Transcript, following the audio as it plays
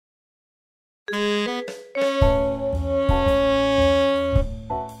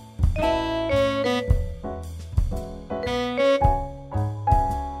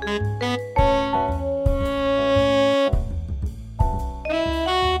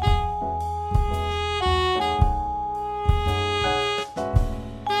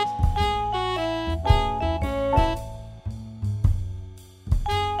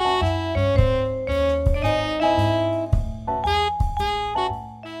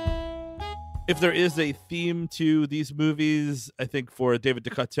if there is a theme to these movies, I think for David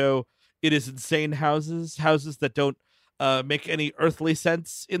Duchovny, it is insane houses that don't make any earthly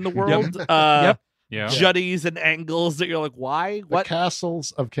sense in the world. Yep. Yeah. Juddies and angles that you're like, why? The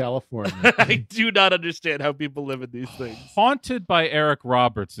castles of California. I do not understand how people live in these things. Haunted by Eric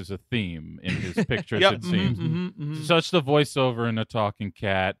Roberts is a theme in his pictures, it seems. Such the voiceover in A Talking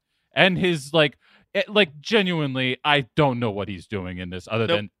Cat. And his, genuinely, I don't know what he's doing in this other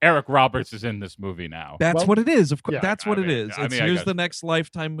than Eric Roberts is in this movie now. That's what it is. Of course, yeah, that's what it is. Here's the next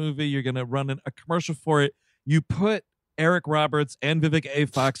Lifetime movie. You're going to run a commercial for it. You put Eric Roberts and Vivica A.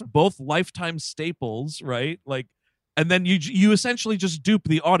 Fox, both Lifetime staples, right? And then you essentially just dupe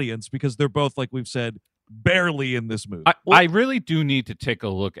the audience because they're both, like we've said, barely in this movie. I really do need to take a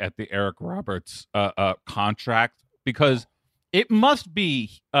look at the Eric Roberts contract because it must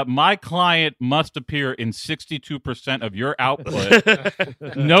be my client must appear in 62% of your output,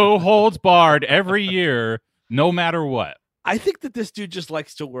 no holds barred every year, no matter what. I think that this dude just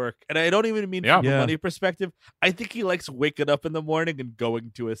likes to work, and I don't even mean from a money perspective. I think he likes waking up in the morning and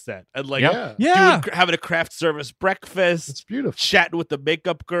going to a set and having a craft service breakfast. It's beautiful. Chatting with the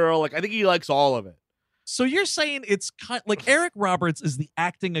makeup girl. I think he likes all of it. So you're saying it's kind like Eric Roberts is the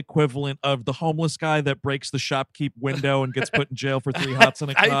acting equivalent of the homeless guy that breaks the shopkeep window and gets put in jail for 3 hots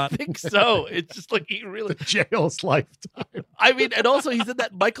and a cot? I think so. It's just he really jail's Lifetime. I mean, and also he's in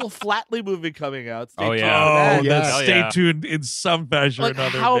that Michael Flatley movie coming out. Stay tuned in some fashion or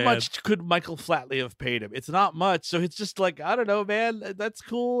another. How much could Michael Flatley have paid him? It's not much. So it's just I don't know, man. That's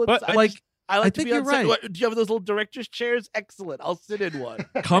cool. But I think you're right. Do you have those little director's chairs? Excellent. I'll sit in one.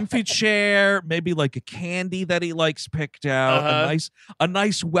 Comfy chair, maybe a candy that he likes picked out, a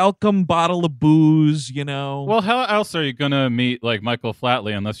nice welcome bottle of booze, Well, how else are you going to meet Michael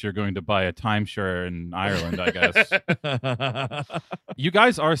Flatley unless you're going to buy a timeshare in Ireland, I guess. You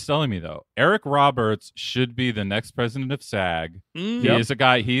guys are selling me though. Eric Roberts should be the next president of SAG. He is a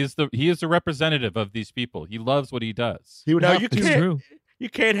guy, he is the representative of these people. He loves what he does. He would have true. You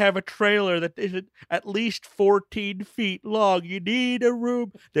can't have a trailer that isn't at least 14 feet long. You need a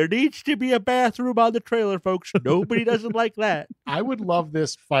room. There needs to be a bathroom on the trailer, folks. Nobody doesn't like that. I would love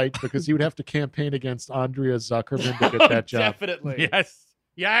this fight because he would have to campaign against Andrea Zuckerman to get that job. Definitely.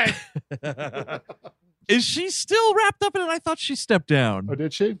 Yes. Is she still wrapped up in it? I thought she stepped down. Oh,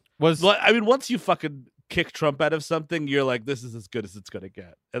 did she? Once you fucking kick Trump out of something, you're like, this is as good as it's going to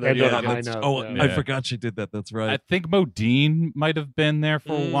get. And then I forgot she did that. That's right. I think Modine might have been there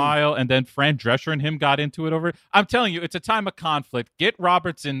for a while, and then Fran Drescher and him got into it over it. I'm telling you, it's a time of conflict. Get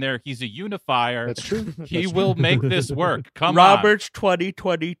Roberts in there. He's a unifier. That's true. He will make this work. Come Roberts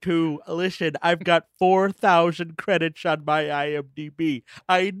 2022. Listen, I've got 4,000 credits on my IMDb.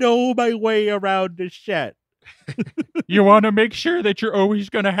 I know my way around the set. You want to make sure that you're always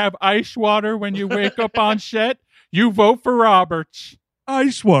going to have ice water when you wake up on set? You vote for Roberts.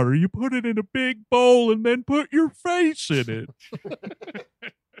 Ice water, you put it in a big bowl and then put your face in it.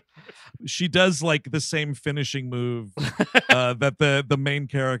 She does the same finishing move that the main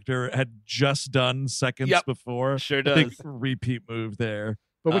character had just done seconds before. Sure does. Big repeat move there.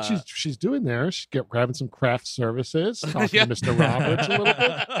 But what she's doing there, she's grabbing some craft services, talking to Mr. Roberts a little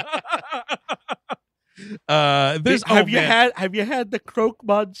bit. Have you had the croque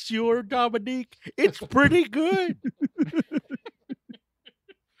monsieur, Dominique? It's pretty good.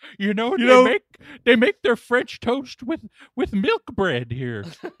 They make their French toast with milk bread here.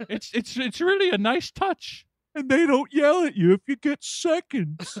 It's really a nice touch. And they don't yell at you if you get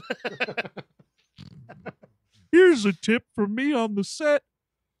seconds. Here's a tip from me on the set.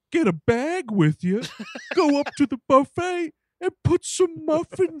 Get a bag with you. Go up to the buffet and put some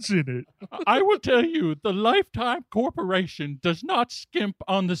muffins in it. I will tell you, the Lifetime Corporation does not skimp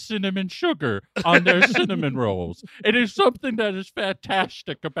on the cinnamon sugar on their cinnamon rolls. It is something that is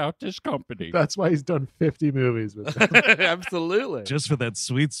fantastic about this company. That's why he's done 50 movies with them. Absolutely. Just for that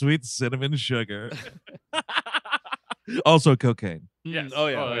sweet, sweet cinnamon sugar. Also cocaine. Yes. Oh,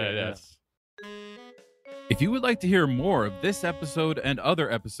 yeah. Yes. If you would like to hear more of this episode and other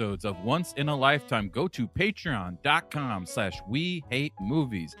episodes of Once in a Lifetime, go to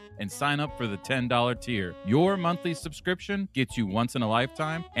patreon.com/WeHateMovies and sign up for the $10 tier. Your monthly subscription gets you Once in a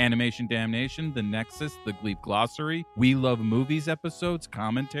Lifetime, Animation Damnation, The Nexus, The Gleep Glossary, We Love Movies episodes,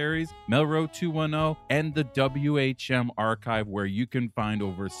 commentaries, Melrose 210, and the WHM archive, where you can find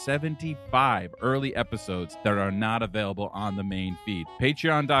over 75 early episodes that are not available on the main feed.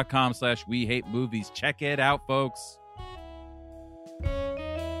 Patreon.com/WeHateMovies. Check it out, folks.